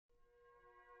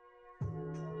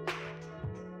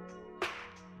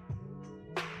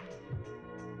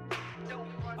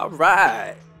All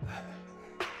right.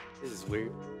 This is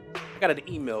weird. I got an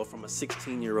email from a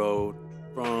 16-year-old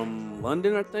from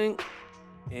London, I think.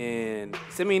 And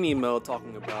he sent me an email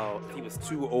talking about he was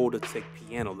too old to take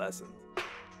piano lessons.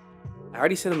 I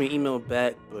already sent him an email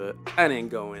back, but I didn't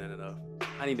go in enough.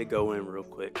 I need to go in real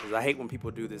quick because I hate when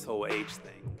people do this whole age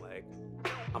thing. Like,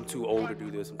 I'm too old to do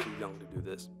this, I'm too young to do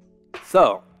this.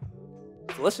 So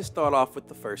let's just start off with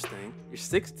the first thing. You're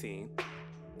 16.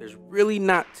 There's really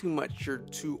not too much you're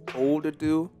too old to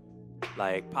do,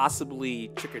 like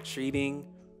possibly trick-or-treating,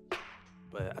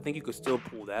 but I think you could still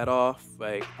pull that off.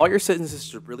 Like, all your sentences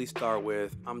should really start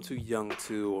with, I'm too young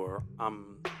to, or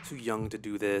I'm too young to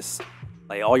do this.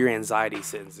 Like, all your anxiety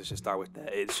sentences should start with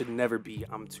that. It should never be,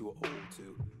 I'm too old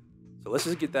to. So let's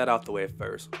just get that out the way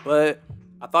first. But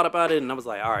I thought about it and I was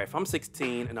like, all right, if I'm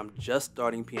 16 and I'm just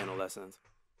starting piano lessons,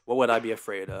 what would I be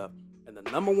afraid of? And the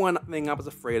number one thing I was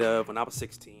afraid of when I was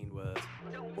 16 was,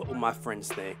 what will my friends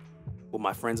think? Will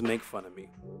my friends make fun of me?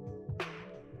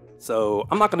 So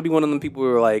I'm not going to be one of them people who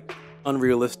are like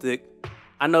unrealistic.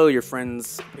 I know your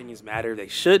friends' opinions matter. They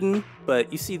shouldn't,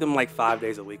 but you see them like 5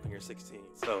 days a week when you're 16.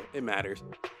 So it matters.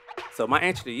 So my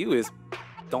answer to you is,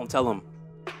 don't tell them.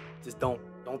 Just don't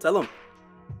tell them.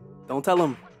 Don't tell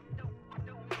them.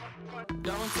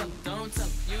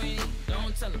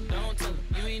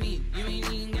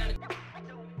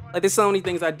 Like, there's so many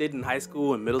things I did in high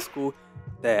school and middle school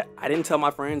that I didn't tell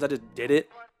my friends. I just did it,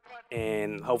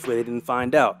 and hopefully they didn't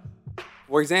find out.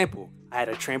 For example, I had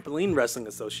a trampoline wrestling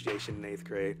association in 8th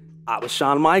grade. I was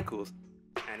Shawn Michaels.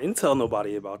 I didn't tell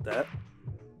nobody about that.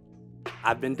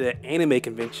 I've been to anime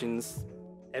conventions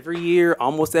every year,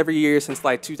 almost every year since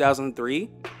like 2003.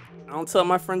 I don't tell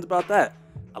my friends about that.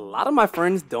 A lot of my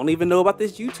friends don't even know about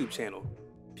this YouTube channel.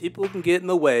 People can get in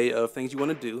the way of things you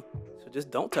want to do, so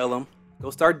just don't tell them. Go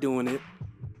start doing it,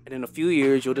 and in a few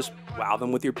years, you'll just wow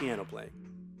them with your piano playing.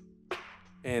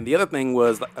 And the other thing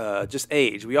was just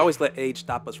age. We always let age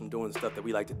stop us from doing the stuff that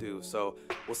we like to do. So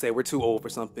we'll say we're too old for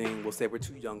something. We'll say we're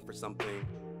too young for something.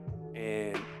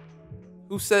 And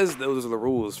who says those are the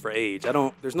rules for age?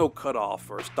 There's no cutoff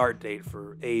or start date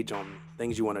for age on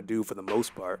things you want to do for the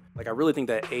most part. Like, I really think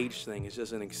that age thing is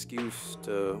just an excuse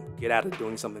to get out of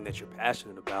doing something that you're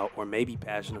passionate about or maybe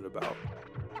passionate about.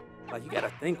 Like, you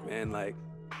gotta think, man, like,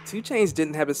 2 Chainz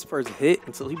didn't have his first hit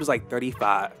until he was like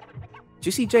 35.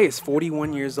 Juicy J is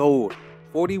 41 years old.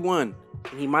 41.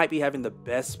 And he might be having the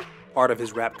best part of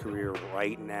his rap career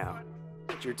right now.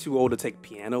 But you're too old to take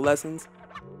piano lessons?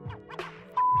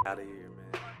 Out of here,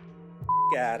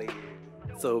 man. Out of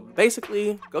here. So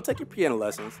basically, go take your piano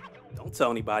lessons. Don't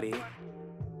tell anybody.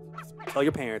 Tell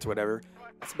your parents or whatever.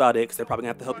 That's about it, because they're probably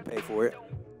gonna have to help you pay for it.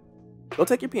 Go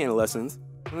take your piano lessons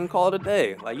and then call it a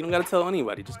day. Like, you don't gotta tell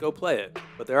anybody. Just go play it.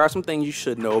 But there are some things you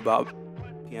should know about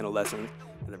piano lessons.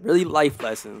 And they're really life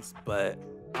lessons, but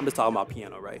I'm just talking about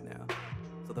piano right now.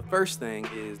 So the first thing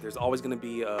is, there's always going to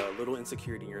be a little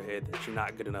insecurity in your head that you're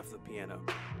not good enough at the piano.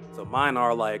 So mine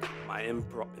are like, my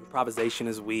improvisation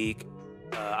is weak.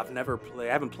 I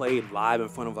haven't played live in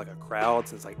front of like a crowd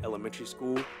since like elementary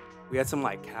school. We had some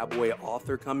like cowboy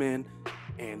author come in,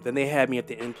 and then they had me at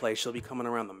the end play She'll Be Coming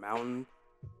Around the Mountain.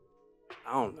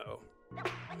 I don't know.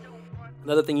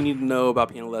 Another thing you need to know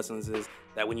about piano lessons is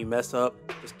that when you mess up,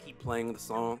 just keep playing the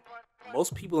song.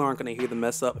 Most people aren't going to hear the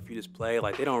mess up if you just play.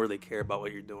 Like, they don't really care about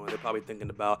what you're doing. They're probably thinking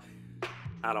about,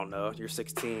 I don't know, you're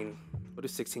 16. What do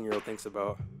 16-year-old think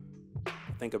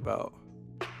about?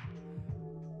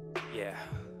 Yeah.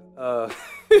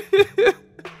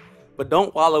 But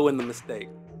don't wallow in the mistake.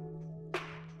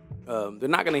 They're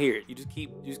not going to hear it. You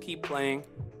just keep playing.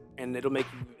 And it'll make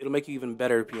you even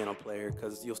better piano player,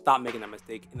 because you'll stop making that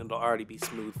mistake and it'll already be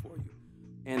smooth for you.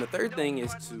 And the third thing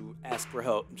is to ask for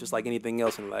help, just like anything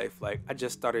else in life. Like, I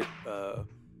just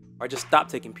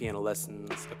stopped taking piano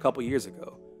lessons a couple years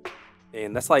ago,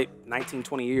 and that's like 19,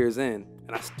 20 years in,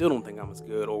 and I still don't think I'm as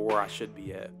good or where I should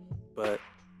be at. But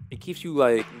it keeps you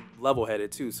like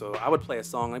level-headed too. So I would play a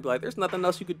song and I'd be like, there's nothing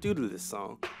else you could do to this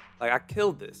song. Like, I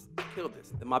killed this.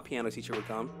 Then my piano teacher would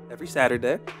come every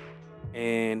Saturday,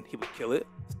 and he would kill it.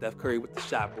 Steph Curry with the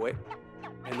shot boy.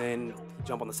 And then he'd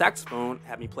jump on the saxophone,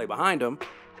 have me play behind him.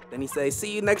 Then he'd say,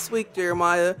 see you next week,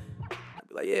 Jeremiah. I'd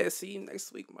be like, yeah, see you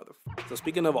next week, motherfucker. So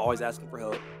speaking of always asking for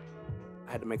help,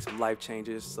 I had to make some life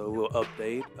changes. So a little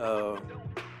update.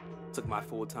 Took my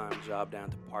full-time job down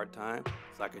to part-time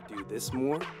so I could do this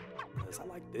more, because I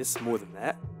like this more than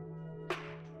that.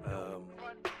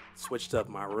 Switched up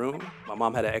my room. My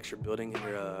mom had an extra building in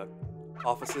her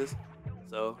offices.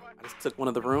 So I just took one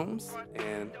of the rooms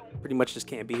and pretty much just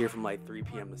can't be here from like 3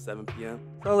 p.m. to 7 p.m.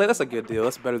 So like, that's a good deal.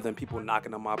 That's better than people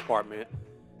knocking on my apartment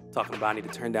talking about I need to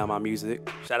turn down my music.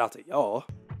 Shout out to y'all.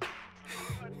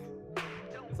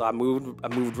 So I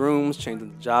moved rooms, changed the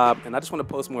job, and I just want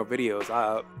to post more videos.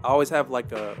 I always have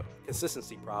like a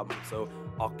consistency problem, so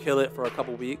I'll kill it for a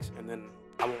couple weeks, and then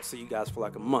I won't see you guys for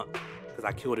like a month because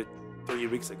I killed it 3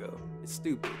 weeks ago. It's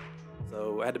stupid.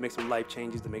 So I had to make some life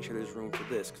changes to make sure there's room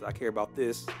for this because I care about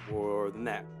this more than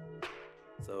that.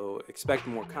 So expect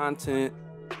more content.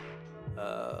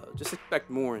 Just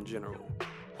expect more in general.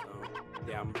 So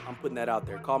yeah, I'm putting that out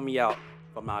there. Call me out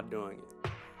if I'm not doing it.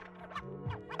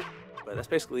 But that's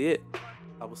basically it.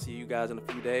 I will see you guys in a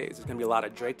few days. There's gonna be a lot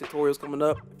of Drake tutorials coming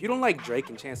up. If you don't like Drake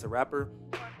and Chance the Rapper,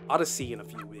 I'll just see you in a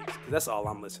few weeks because that's all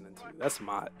I'm listening to. That's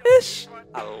my ish.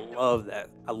 I love that.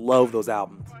 I love those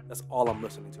albums. That's all I'm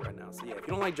listening to right now. So yeah, if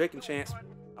you don't like Drake and Chance,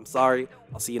 I'm sorry.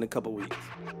 I'll see you in a couple weeks.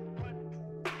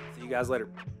 See you guys later.